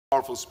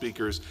powerful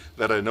speakers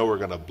that I know are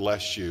going to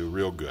bless you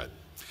real good.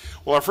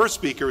 Well, our first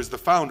speaker is the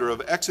founder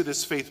of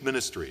Exodus Faith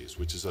Ministries,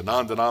 which is a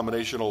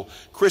non-denominational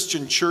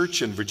Christian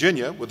church in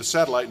Virginia with a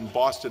satellite in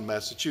Boston,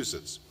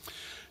 Massachusetts.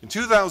 In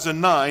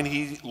 2009,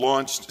 he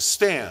launched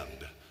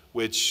STAND,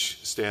 which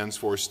stands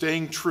for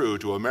Staying True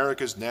to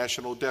America's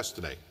National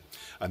Destiny,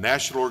 a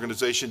national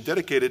organization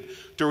dedicated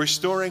to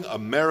restoring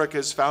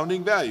America's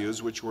founding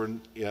values, which were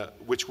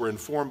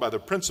informed by the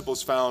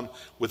principles found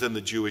within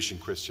the Jewish and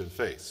Christian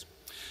faiths.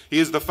 He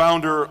is the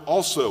founder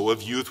also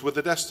of Youth with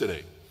a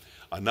Destiny,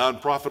 a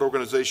nonprofit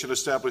organization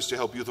established to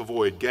help youth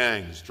avoid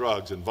gangs,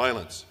 drugs, and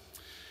violence.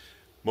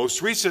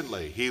 Most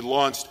recently, he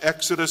launched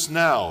Exodus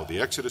Now.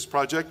 The Exodus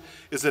Project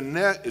is a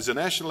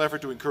national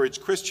effort to encourage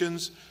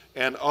Christians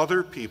and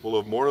other people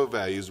of moral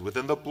values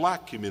within the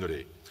black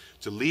community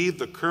to leave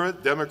the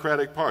current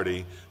Democratic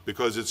Party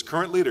because its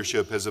current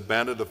leadership has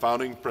abandoned the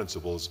founding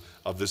principles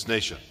of this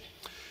nation.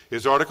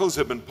 His articles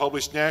have been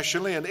published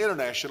nationally and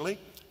internationally.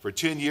 For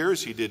 10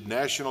 years, he did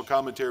national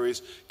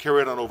commentaries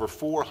carried on over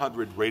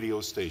 400 radio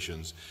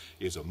stations.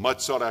 He is a much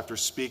sought-after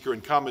speaker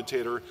and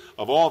commentator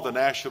of all the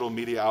national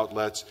media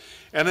outlets.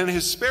 And in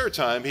his spare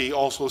time, he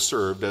also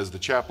served as the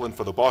chaplain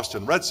for the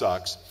Boston Red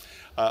Sox.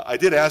 I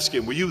did ask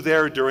him, were you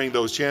there during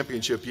those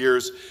championship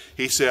years?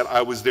 He said,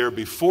 I was there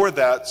before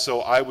that, so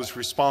I was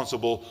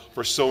responsible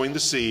for sowing the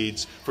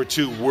seeds for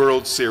 2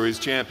 World Series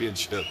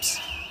championships.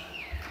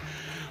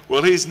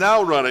 Well, he's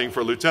now running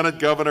for Lieutenant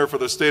Governor for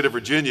the state of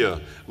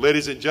Virginia.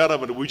 Ladies and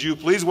gentlemen, would you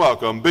please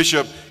welcome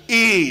Bishop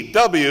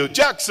E.W.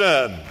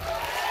 Jackson.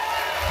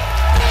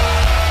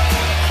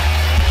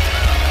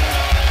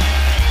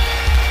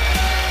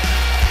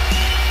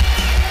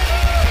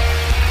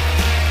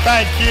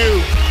 Thank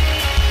you.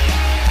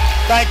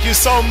 Thank you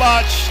so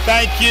much.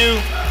 Thank you.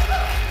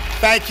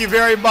 Thank you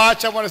very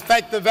much. I want to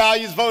thank the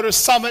Values Voters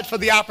Summit for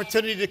the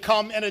opportunity to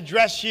come and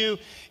address you.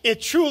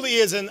 It truly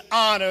is an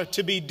honor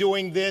to be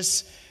doing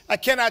this. I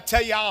cannot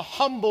tell you how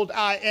humbled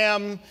I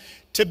am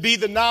to be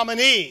the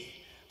nominee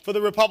for the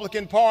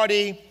Republican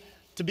Party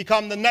to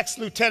become the next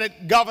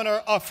Lieutenant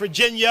Governor of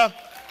Virginia.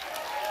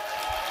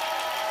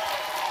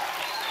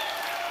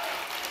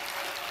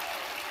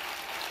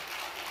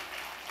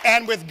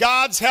 And with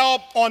God's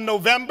help, on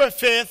November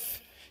 5th,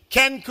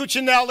 Ken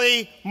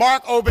Cuccinelli,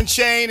 Mark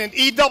Obenshain, and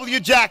E.W.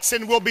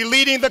 Jackson will be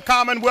leading the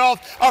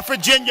Commonwealth of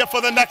Virginia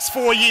for the next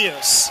 4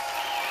 years.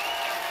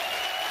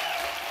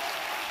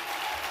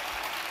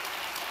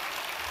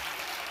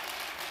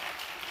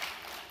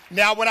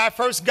 Now, when I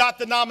first got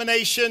the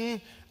nomination,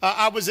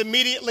 I was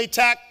immediately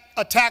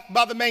attacked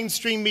by the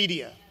mainstream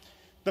media.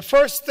 The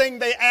first thing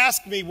they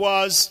asked me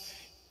was,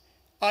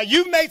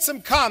 you've made some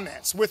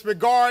comments with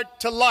regard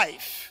to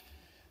life,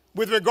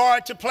 with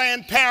regard to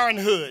Planned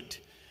Parenthood,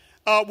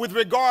 with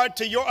regard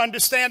to your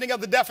understanding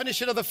of the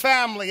definition of the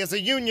family as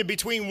a union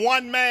between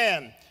one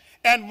man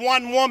and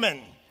one woman.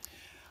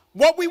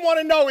 What we want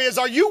to know is,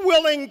 are you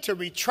willing to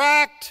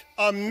retract,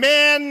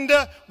 amend,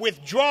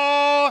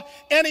 withdraw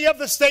any of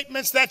the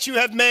statements that you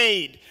have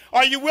made?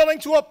 Are you willing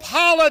to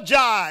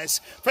apologize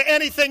for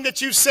anything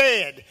that you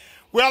said?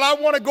 Well, I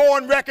want to go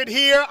on record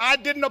here. I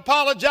didn't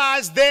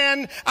apologize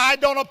then. I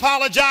don't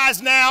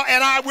apologize now,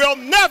 and I will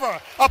never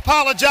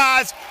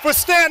apologize for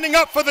standing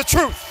up for the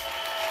truth.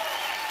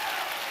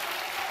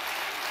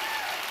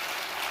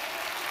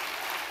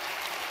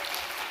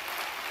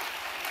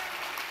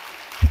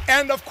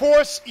 And of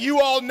course,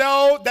 you all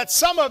know that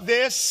some of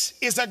this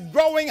is a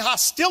growing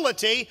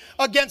hostility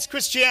against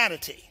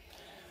Christianity,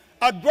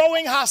 a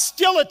growing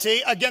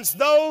hostility against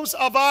those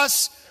of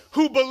us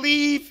who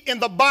believe in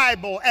the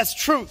Bible as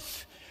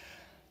truth.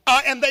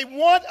 And they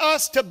want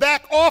us to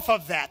back off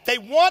of that. They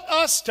want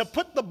us to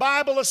put the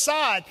Bible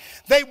aside.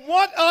 They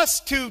want us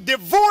to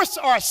divorce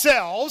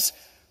ourselves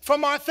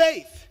from our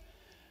faith.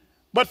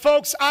 But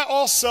folks, I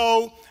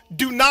also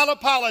do not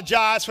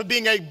apologize for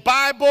being a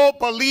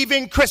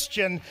Bible-believing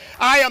Christian.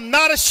 I am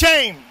not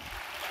ashamed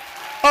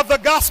of the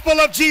gospel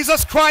of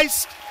Jesus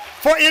Christ,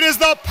 for it is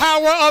the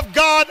power of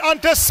God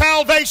unto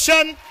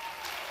salvation.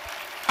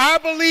 I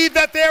believe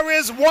that there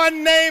is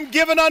one name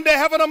given under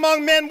heaven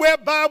among men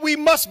whereby we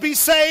must be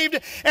saved,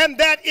 and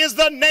that is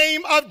the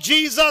name of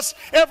Jesus.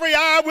 Every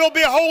eye will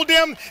behold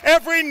him,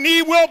 every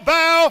knee will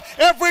bow,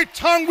 every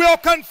tongue will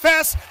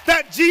confess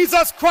that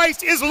Jesus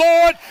Christ is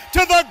Lord, to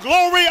the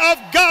glory of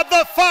God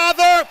the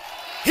Father.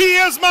 He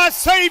is my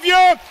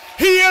Savior,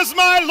 he is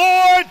my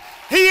Lord,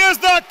 he is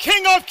the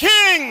King of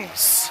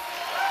Kings.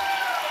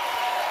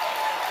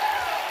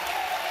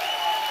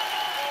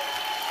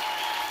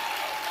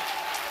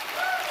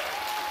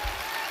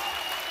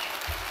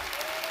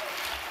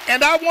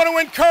 And I want to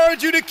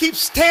encourage you to keep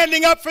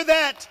standing up for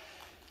that,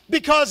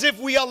 because if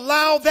we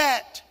allow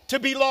that to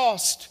be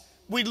lost,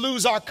 we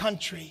lose our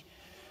country.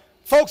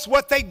 Folks,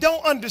 what they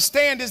don't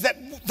understand is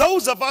that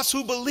those of us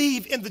who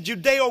believe in the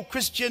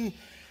Judeo-Christian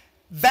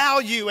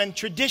value and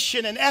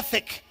tradition and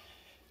ethic,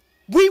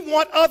 we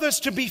want others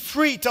to be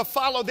free to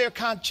follow their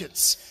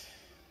conscience.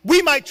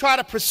 We might try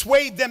to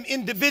persuade them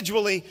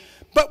individually,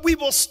 but we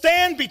will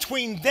stand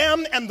between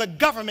them and the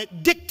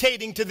government,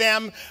 dictating to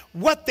them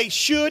what they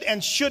should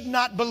and should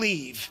not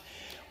believe.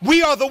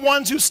 We are the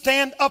ones who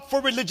stand up for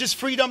religious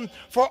freedom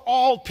for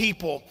all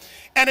people.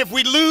 And if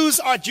we lose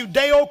our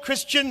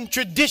Judeo-Christian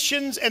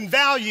traditions and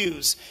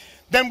values,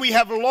 then we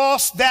have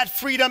lost that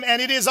freedom,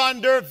 and it is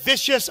under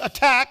vicious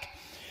attack.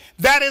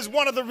 That is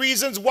one of the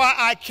reasons why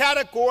I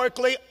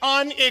categorically,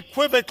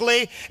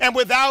 unequivocally, and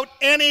without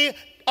any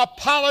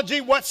apology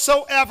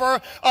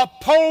whatsoever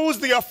oppose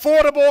the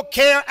Affordable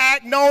Care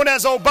Act known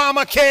as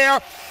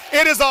Obamacare.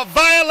 It is a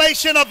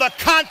violation of the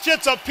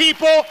conscience of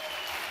people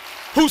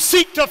who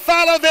seek to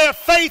follow their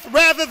faith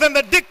rather than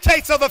the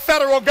dictates of the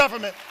federal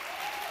government.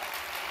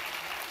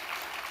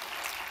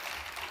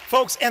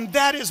 Folks, and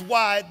that is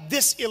why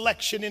this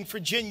election in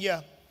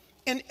Virginia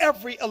and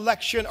every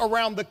election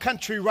around the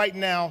country right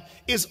now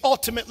is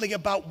ultimately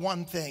about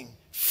one thing: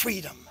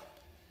 freedom.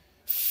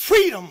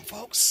 Freedom,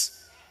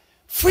 folks.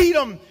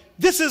 Freedom.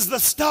 This is the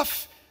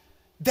stuff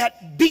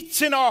that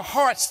beats in our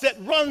hearts, that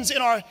runs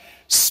in our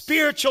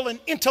spiritual and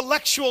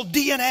intellectual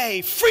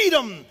DNA.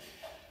 Freedom.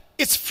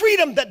 It's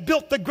freedom that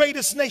built the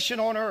greatest nation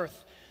on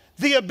earth.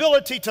 The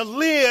ability to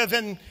live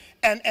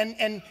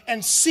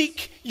and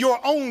seek your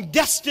own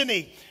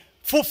destiny,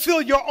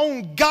 fulfill your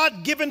own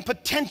God-given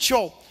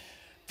potential.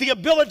 The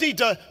ability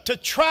to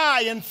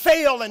try and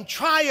fail and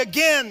try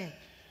again,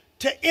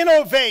 to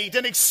innovate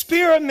and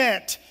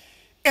experiment.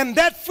 And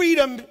that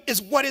freedom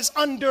is what is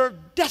under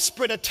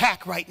desperate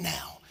attack right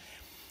now.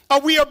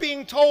 We are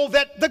being told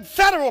that the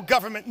federal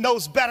government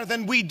knows better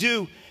than we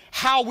do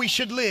how we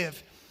should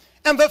live.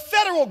 And the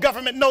federal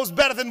government knows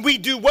better than we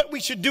do what we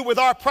should do with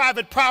our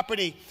private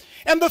property.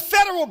 And the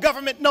federal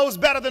government knows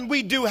better than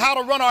we do how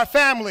to run our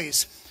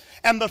families.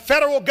 And the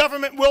federal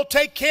government will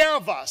take care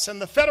of us. And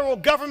the federal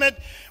government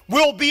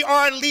will be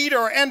our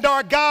leader and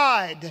our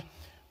guide.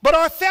 But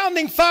our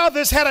founding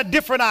fathers had a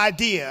different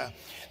idea.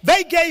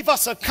 They gave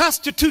us a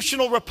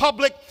constitutional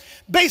republic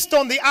based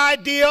on the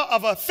idea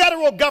of a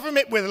federal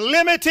government with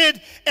limited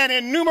and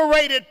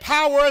enumerated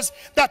powers,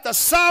 that the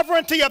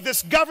sovereignty of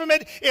this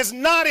government is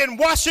not in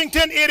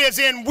Washington, it is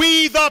in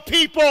we the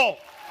people.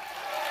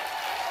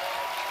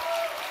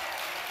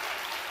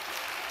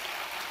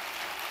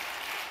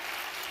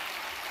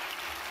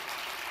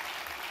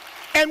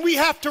 And we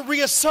have to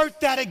reassert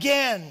that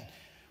again.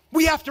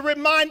 We have to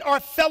remind our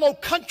fellow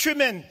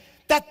countrymen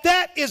that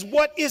that is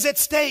what is at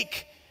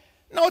stake.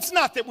 No, it's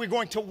not that we're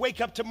going to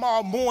wake up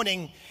tomorrow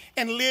morning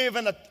and live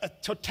in a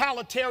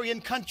totalitarian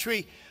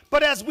country.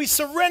 But as we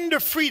surrender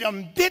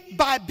freedom bit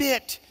by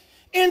bit,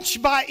 inch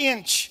by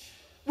inch,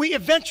 we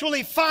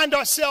eventually find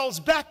ourselves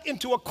back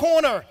into a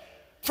corner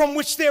from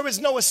which there is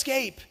no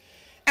escape.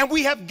 And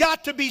we have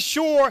got to be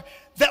sure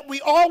that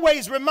we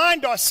always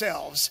remind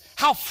ourselves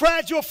how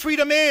fragile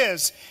freedom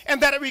is,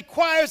 and that it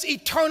requires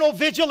eternal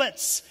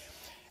vigilance.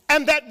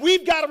 And that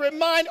we've got to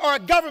remind our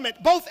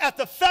government, both at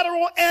the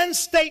federal and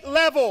state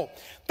level,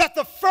 that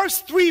the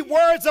first three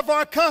words of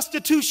our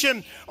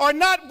Constitution are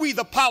not we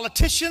the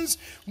politicians,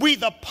 we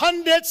the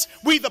pundits,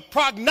 we the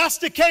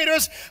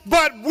prognosticators,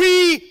 but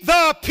we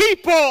the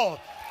people.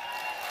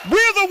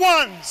 We're the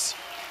ones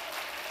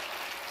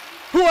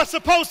who are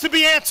supposed to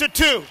be answered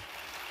to.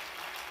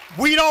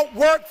 We don't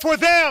work for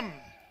them.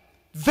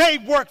 They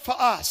work for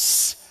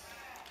us.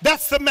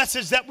 That's the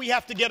message that we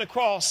have to get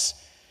across.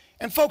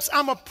 And folks,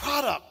 I'm a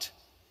product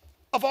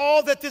of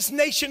all that this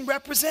nation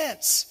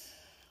represents.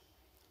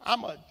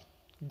 I'm a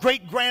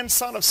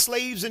great-grandson of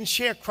slaves and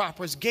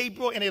sharecroppers,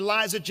 Gabriel and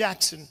Eliza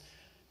Jackson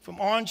from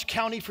Orange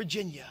County,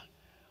 Virginia.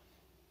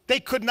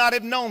 They could not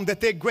have known that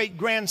their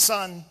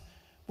great-grandson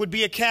would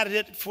be a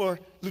candidate for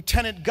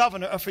lieutenant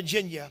governor of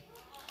Virginia.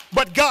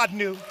 But God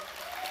knew.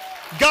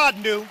 God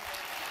knew.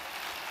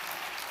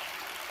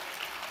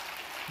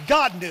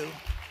 God knew.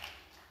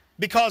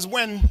 Because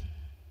when,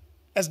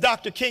 as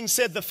Dr. King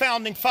said, the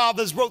founding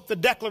fathers wrote the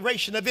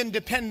Declaration of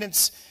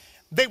Independence,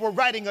 they were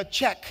writing a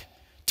check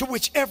to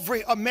which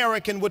every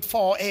American would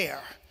fall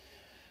heir.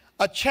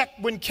 A check,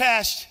 when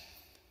cashed,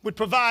 would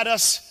provide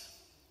us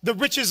the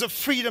riches of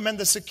freedom and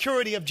the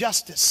security of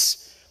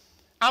justice.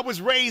 I was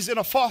raised in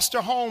a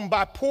foster home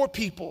by poor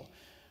people,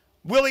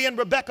 Willie and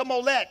Rebecca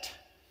Mollett.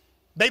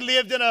 They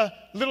lived in a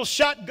little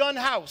shotgun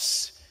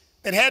house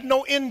that had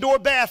no indoor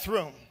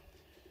bathroom.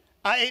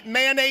 I ate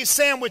mayonnaise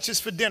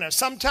sandwiches for dinner,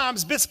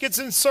 sometimes biscuits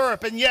and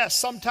syrup, and yes,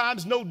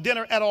 sometimes no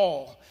dinner at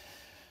all.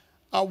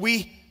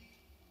 We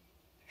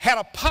had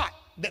a pot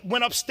that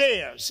went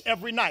upstairs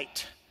every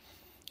night.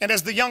 And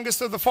as the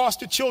youngest of the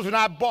foster children,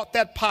 I brought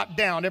that pot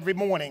down every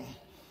morning.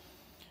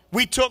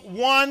 We took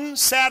one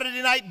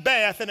Saturday night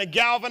bath in a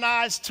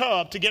galvanized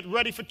tub to get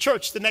ready for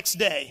church the next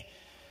day.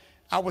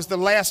 I was the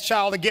last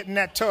child to get in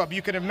that tub.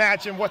 You can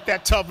imagine what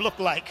that tub looked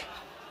like.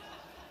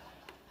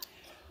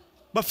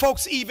 But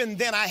folks, even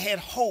then I had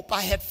hope.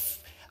 I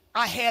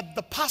had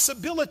the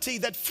possibility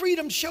that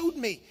freedom showed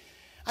me.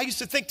 I used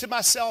to think to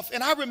myself,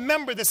 and I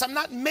remember this, I'm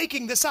not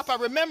making this up, I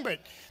remember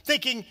it,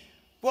 thinking,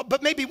 well,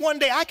 but maybe one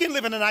day I can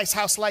live in a nice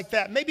house like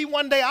that. Maybe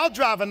one day I'll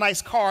drive a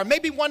nice car.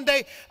 Maybe one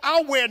day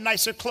I'll wear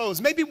nicer clothes.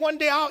 Maybe one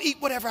day I'll eat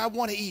whatever I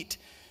want to eat.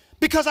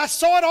 because I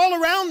saw it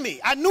all around me.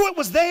 I knew it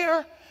was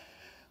there.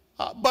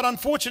 But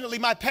unfortunately,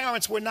 my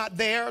parents were not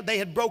there. They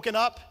had broken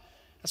up.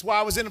 That's why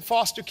I was in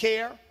foster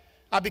care.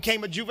 I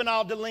became a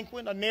juvenile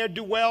delinquent, a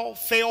ne'er-do-well,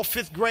 failed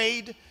 5th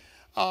grade,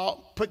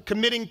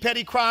 committing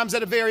petty crimes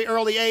at a very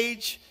early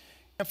age.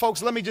 And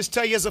folks, let me just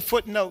tell you as a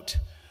footnote,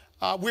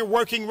 we're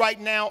working right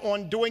now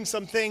on doing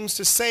some things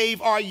to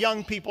save our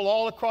young people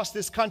all across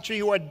this country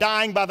who are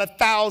dying by the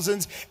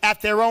thousands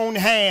at their own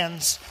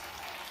hands.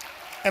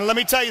 And let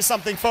me tell you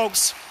something,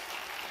 folks.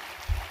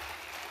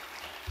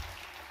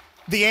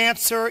 The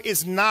answer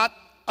is not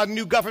a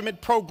new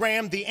government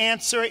program. The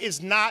answer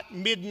is not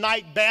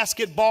midnight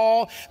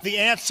basketball. The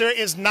answer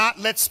is not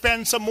let's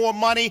spend some more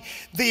money.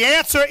 The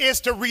answer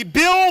is to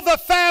rebuild the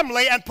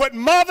family and put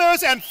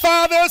mothers and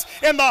fathers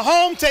in the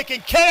home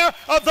taking care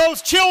of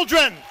those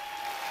children.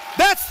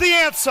 That's the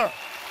answer.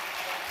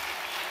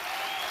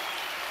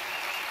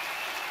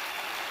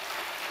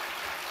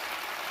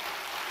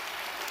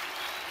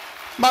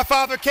 My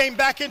father came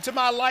back into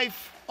my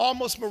life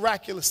almost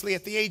miraculously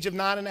at the age of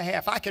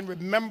 9.5. I can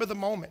remember the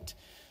moment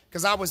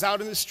because I was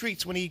out in the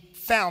streets when he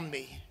found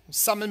me and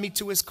summoned me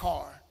to his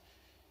car.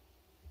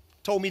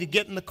 Told me to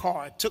get in the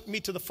car. Took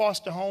me to the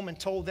foster home and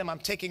told them I'm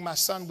taking my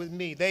son with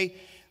me.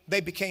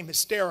 They became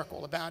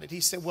hysterical about it. He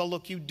said, well,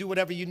 look, you do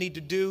whatever you need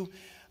to do.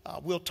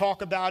 We'll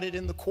talk about it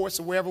in the course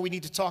of wherever we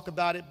need to talk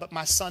about it, but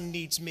my son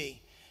needs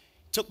me.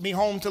 Took me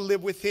home to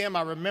live with him.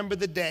 I remember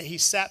the day. He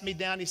sat me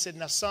down. He said,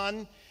 now,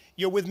 son,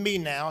 you're with me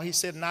now. He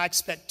said, and I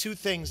expect 2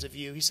 things of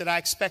you. He said, I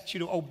expect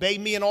you to obey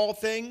me in all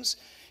things.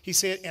 He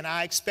said, and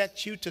I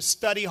expect you to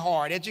study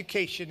hard.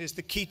 Education is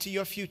the key to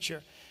your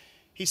future.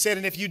 He said,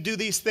 and if you do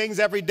these things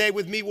every day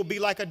with me will be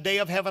like a day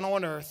of heaven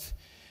on earth.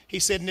 He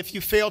said, and if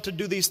you fail to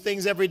do these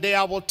things every day,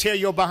 I will tear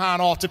your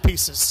behind all to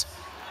pieces.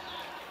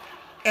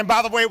 And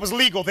by the way, it was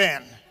legal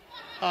then.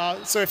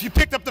 So if you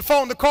picked up the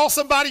phone to call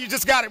somebody, you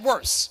just got it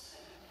worse.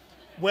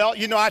 Well,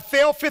 you know, I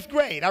failed 5th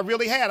grade. I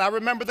really had. I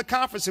remember the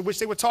conference in which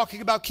they were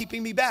talking about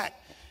keeping me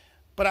back.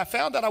 But I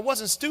found that I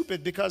wasn't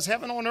stupid because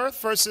heaven on earth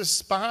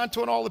versus behind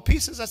torn all the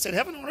pieces. I said,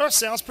 heaven on earth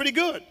sounds pretty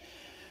good.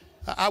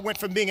 I went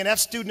from being an F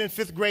student in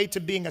 5th grade to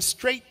being a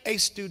straight A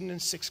student in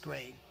 6th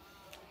grade.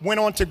 Went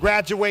on to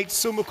graduate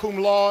summa cum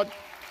laude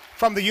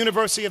from the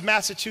University of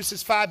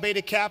Massachusetts Phi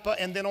Beta Kappa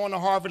and then on to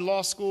Harvard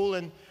Law School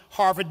and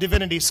Harvard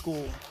Divinity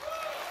School.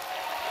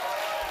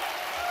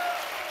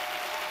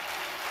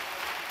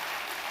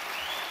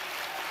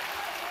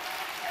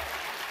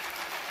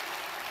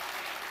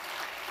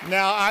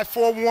 Now, I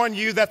forewarn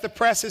you that the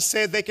press has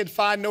said they can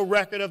find no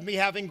record of me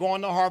having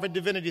gone to Harvard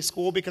Divinity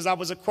School because I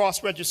was a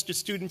cross-registered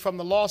student from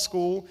the law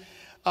school.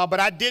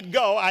 But I did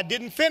go. I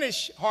didn't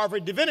finish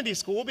Harvard Divinity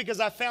School because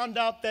I found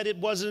out that it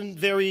wasn't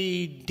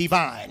very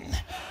divine.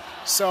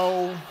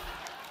 So,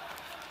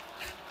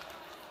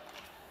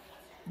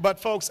 but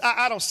folks,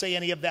 I don't say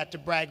any of that to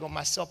brag on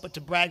myself, but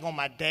to brag on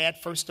my dad,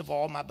 first of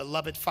all, my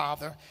beloved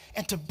father,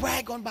 and to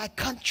brag on my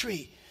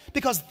country.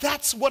 Because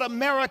that's what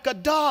America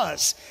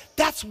does.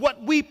 That's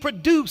what we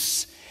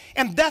produce.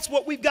 And that's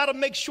what we've got to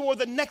make sure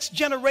the next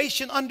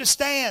generation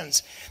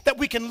understands. That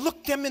we can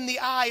look them in the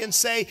eye and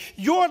say,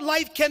 your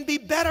life can be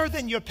better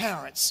than your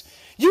parents.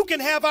 You can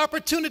have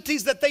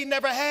opportunities that they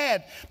never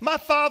had. My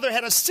father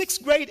had a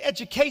 6th grade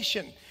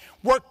education,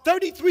 worked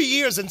 33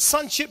 years in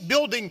Sunship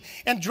Building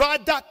and Dry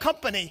Dock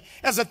Company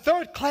as a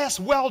 3rd-class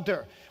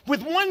welder,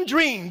 with one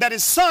dream, that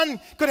his son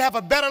could have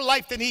a better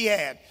life than he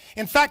had.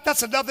 In fact,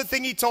 that's another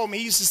thing he told me.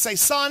 He used to say,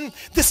 son,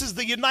 this is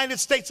the United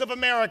States of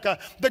America,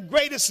 the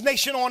greatest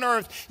nation on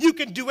earth. You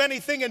can do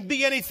anything and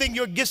be anything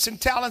your gifts and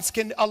talents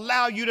can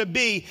allow you to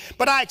be.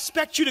 But I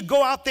expect you to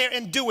go out there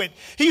and do it.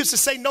 He used to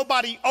say,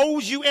 nobody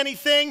owes you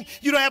anything.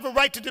 You don't have a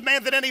right to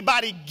demand that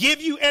anybody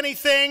give you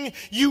anything.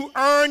 You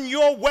earn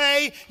your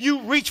way.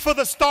 You reach for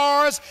the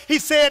stars. He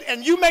said,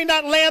 and you may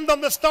not land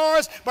on the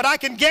stars, but I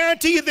can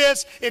guarantee you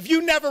this, if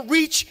you never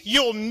reach,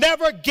 you'll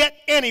never get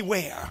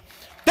anywhere.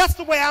 That's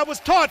the way I was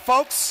taught,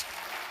 folks.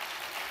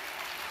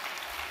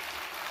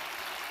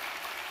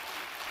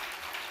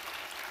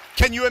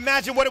 Can you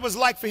imagine what it was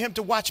like for him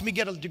to watch me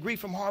get a degree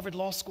from Harvard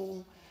Law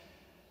School?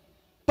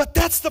 But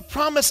that's the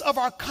promise of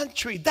our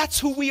country. That's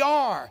who we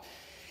are.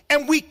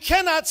 And we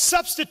cannot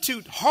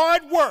substitute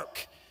hard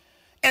work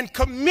and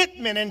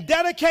commitment and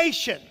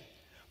dedication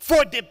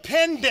for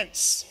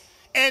dependence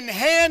and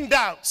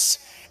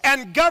handouts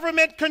and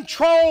government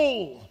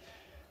control.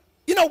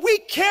 You know, we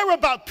care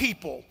about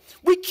people.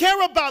 We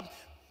care about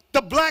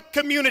the black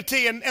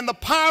community and the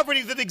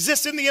poverty that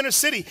exists in the inner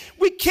city.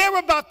 We care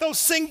about those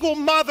single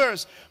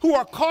mothers who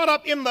are caught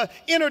up in the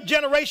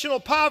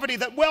intergenerational poverty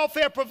that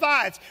welfare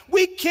provides.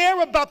 We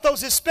care about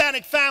those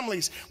Hispanic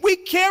families. We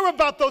care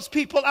about those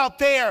people out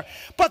there.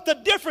 But the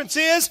difference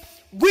is,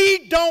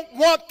 we don't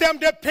want them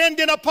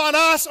dependent upon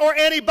us or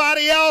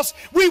anybody else.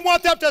 We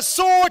want them to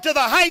soar to the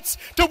heights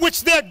to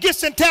which their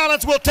gifts and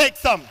talents will take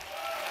them.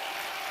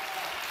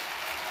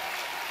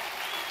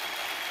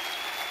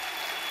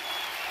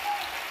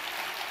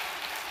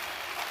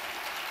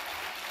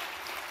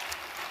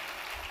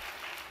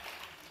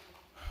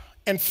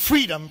 And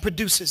freedom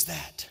produces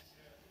that.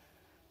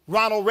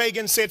 Ronald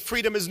Reagan said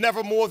freedom is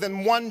never more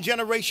than one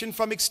generation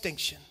from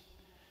extinction.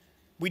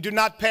 We do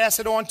not pass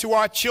it on to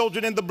our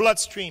children in the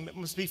bloodstream. It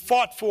must be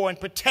fought for and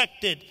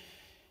protected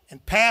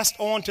and passed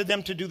on to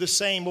them to do the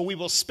same, or we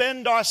will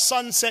spend our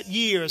sunset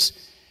years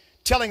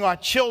telling our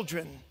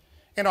children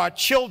and our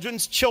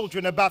children's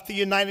children about the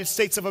United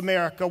States of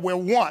America, where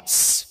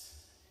once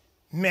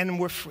men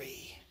were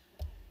free.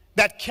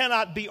 That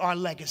cannot be our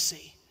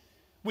legacy.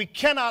 We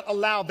cannot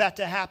allow that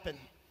to happen.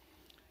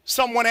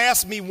 Someone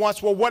asked me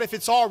once, well, what if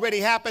it's already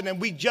happened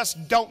and we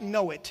just don't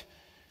know it?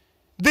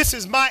 This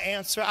is my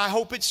answer. I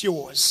hope it's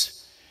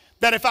yours.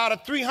 That if out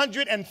of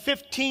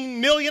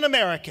 315 million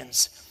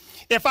Americans,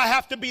 if I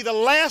have to be the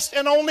last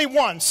and only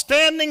one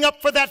standing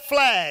up for that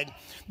flag,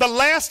 the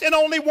last and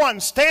only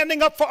one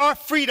standing up for our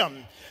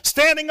freedom,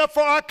 standing up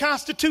for our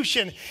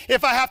Constitution,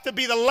 if I have to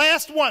be the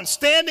last one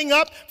standing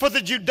up for the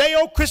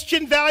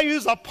Judeo-Christian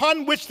values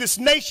upon which this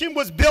nation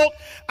was built,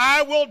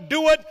 I will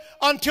do it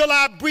until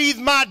I breathe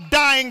my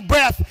dying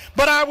breath.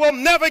 But I will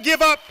never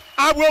give up.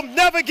 I will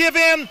never give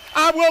in.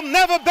 I will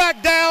never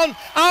back down.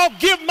 I'll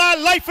give my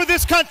life for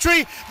this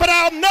country, but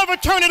I'll never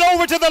turn it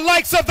over to the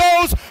likes of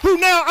those who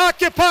now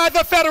occupy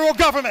the federal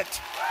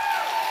government.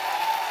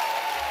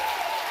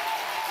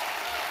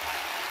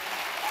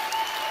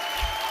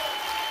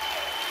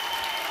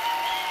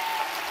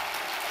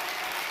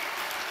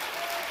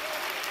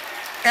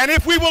 And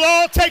if we will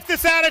all take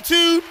this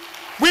attitude,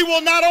 we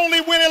will not only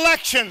win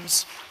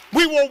elections,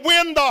 we will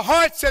win the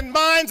hearts and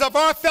minds of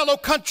our fellow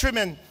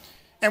countrymen,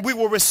 and we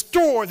will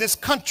restore this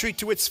country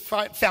to its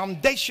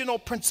foundational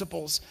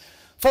principles.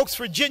 Folks,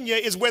 Virginia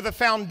is where the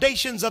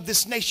foundations of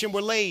this nation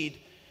were laid,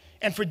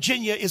 and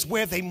Virginia is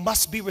where they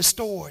must be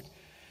restored.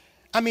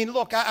 I mean,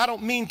 look, I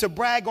don't mean to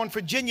brag on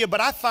Virginia,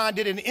 but I find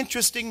it an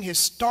interesting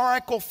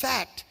historical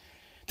fact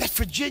that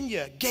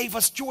Virginia gave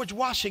us George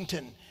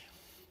Washington,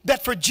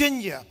 that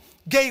Virginia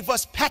gave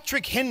us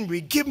Patrick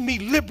Henry, give me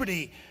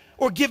liberty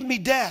or give me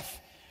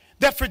death,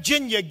 that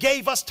Virginia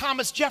gave us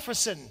Thomas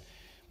Jefferson.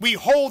 We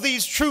hold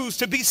these truths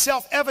to be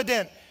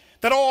self-evident,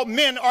 that all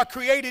men are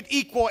created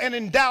equal and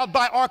endowed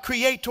by our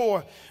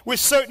Creator with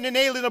certain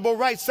inalienable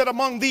rights, that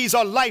among these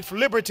are life,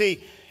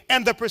 liberty,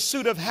 and the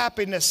pursuit of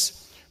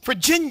happiness.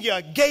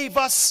 Virginia gave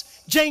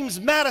us James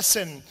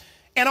Madison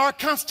and our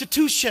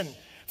Constitution.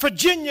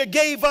 Virginia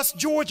gave us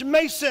George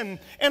Mason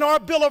and our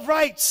Bill of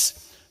Rights.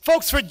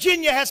 Folks,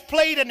 Virginia has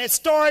played an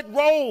historic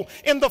role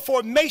in the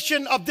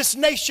formation of this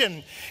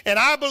nation. And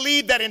I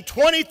believe that in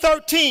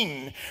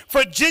 2013,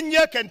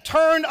 Virginia can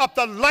turn up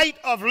the light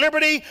of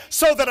liberty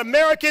so that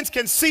Americans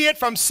can see it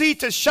from sea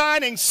to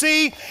shining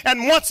sea,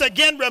 and once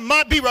again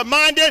be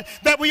reminded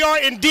that we are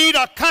indeed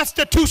a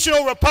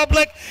constitutional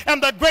republic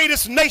and the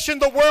greatest nation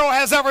the world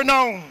has ever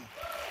known.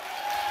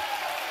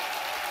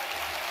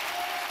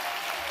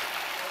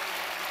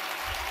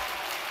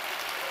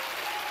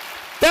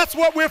 That's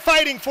what we're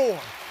fighting for.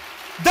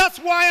 That's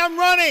why I'm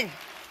running.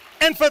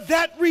 And for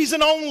that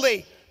reason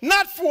only.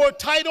 Not for a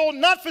title,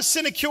 not for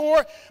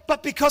sinecure,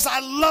 but because I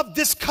love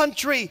this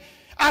country.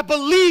 I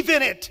believe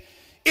in it.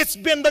 It's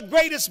been the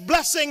greatest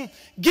blessing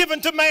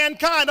given to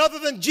mankind other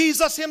than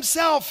Jesus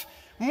himself.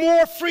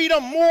 More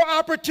freedom, more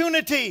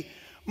opportunity,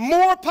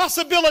 more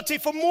possibility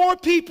for more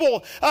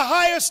people, a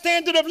higher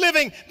standard of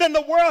living than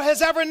the world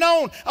has ever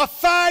known, a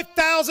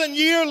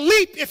 5,000-year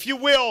leap, if you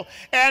will,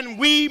 and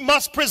we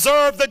must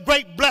preserve the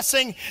great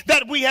blessing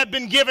that we have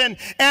been given,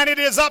 and it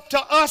is up to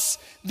us,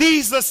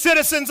 the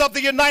citizens of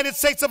the United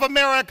States of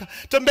America,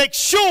 to make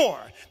sure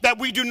that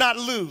we do not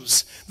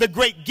lose the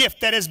great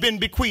gift that has been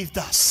bequeathed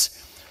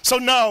us. So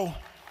no,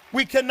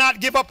 we cannot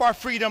give up our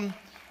freedom.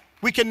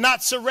 We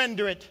cannot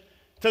surrender it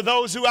to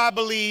those who I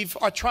believe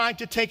are trying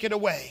to take it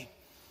away.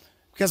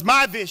 Because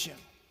my vision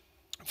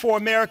for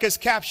America is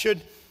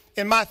captured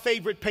in my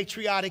favorite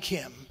patriotic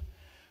hymn.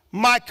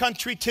 My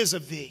country, 'tis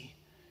of thee.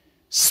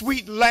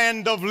 Sweet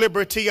land of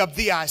liberty, of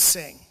thee I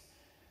sing.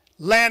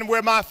 Land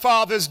where my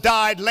fathers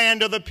died,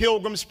 land of the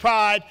pilgrim's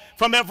pride,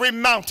 from every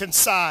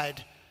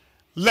mountainside,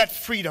 let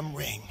freedom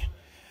ring.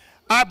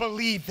 I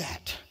believe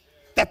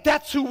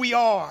that's who we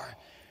are,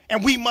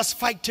 and we must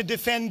fight to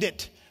defend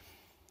it.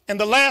 And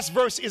the last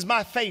verse is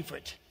my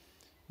favorite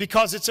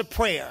because it's a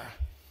prayer.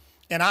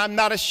 And I'm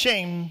not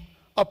ashamed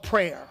of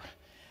prayer.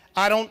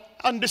 I don't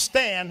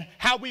understand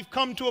how we've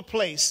come to a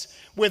place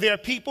where there are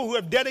people who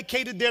have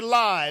dedicated their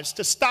lives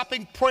to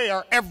stopping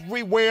prayer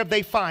everywhere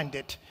they find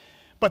it.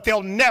 But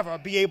they'll never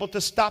be able to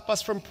stop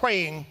us from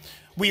praying.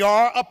 We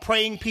are a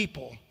praying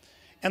people.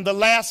 And the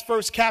last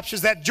verse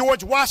captures that.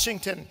 George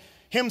Washington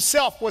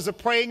himself was a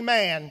praying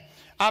man.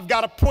 I've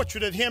got a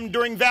portrait of him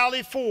during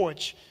Valley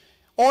Forge,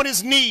 on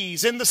his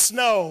knees in the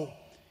snow,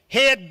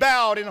 head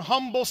bowed in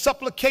humble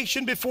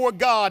supplication before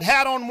God,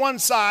 hat on one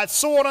side,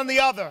 sword on the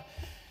other.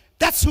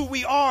 That's who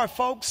we are,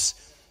 folks,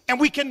 and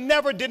we can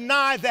never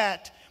deny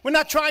that. We're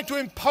not trying to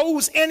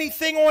impose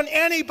anything on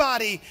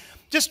anybody,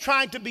 just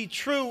trying to be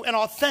true and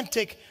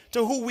authentic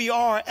to who we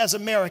are as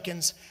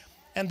Americans.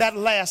 And that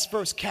last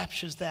verse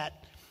captures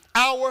that.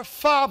 Our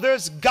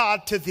fathers,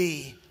 God, to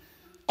thee,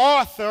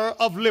 author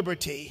of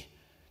liberty,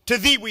 to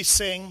thee we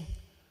sing,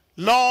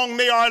 Long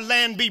may our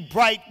land be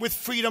bright with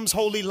freedom's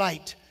holy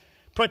light.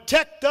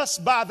 Protect us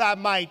by thy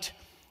might,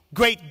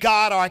 great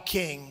God our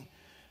King.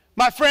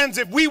 My friends,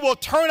 if we will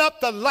turn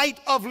up the light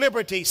of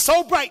liberty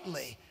so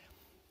brightly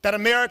that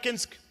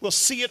Americans will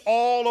see it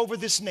all over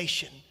this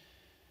nation,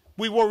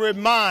 we will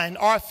remind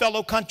our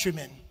fellow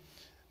countrymen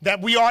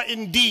that we are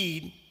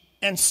indeed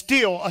and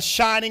still a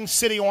shining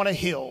city on a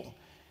hill,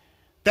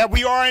 that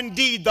we are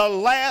indeed the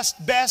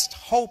last best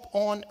hope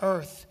on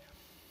earth,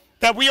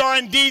 that we are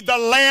indeed the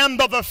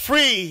land of the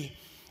free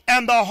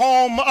and the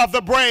home of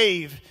the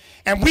brave.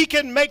 And we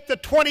can make the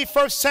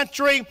 21st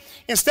century,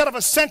 instead of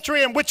a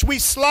century in which we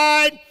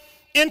slide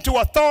into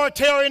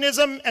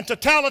authoritarianism and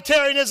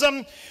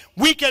totalitarianism,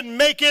 we can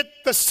make it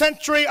the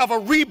century of a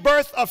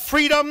rebirth of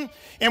freedom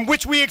in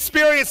which we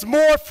experience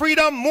more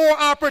freedom, more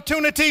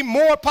opportunity,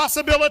 more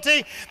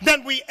possibility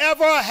than we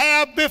ever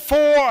have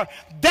before.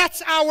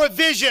 That's our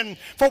vision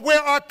for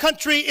where our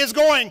country is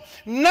going.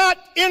 Not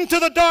into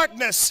the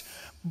darkness,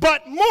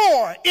 but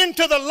more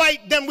into the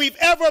light than we've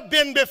ever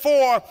been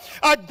before.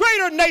 A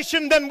greater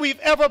nation than we've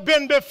ever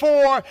been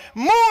before.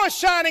 More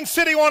shining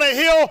city on a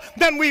hill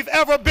than we've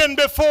ever been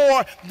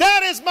before.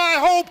 That is my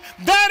hope.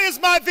 That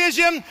is my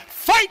vision.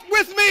 Fight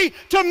with me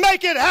to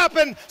make it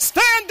happen.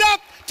 Stand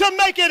up to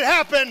make it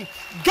happen.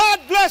 God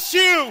bless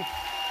you.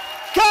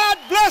 God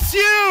bless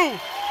you.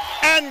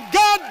 And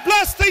God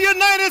bless the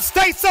United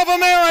States of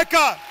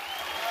America.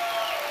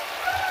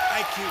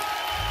 Thank you.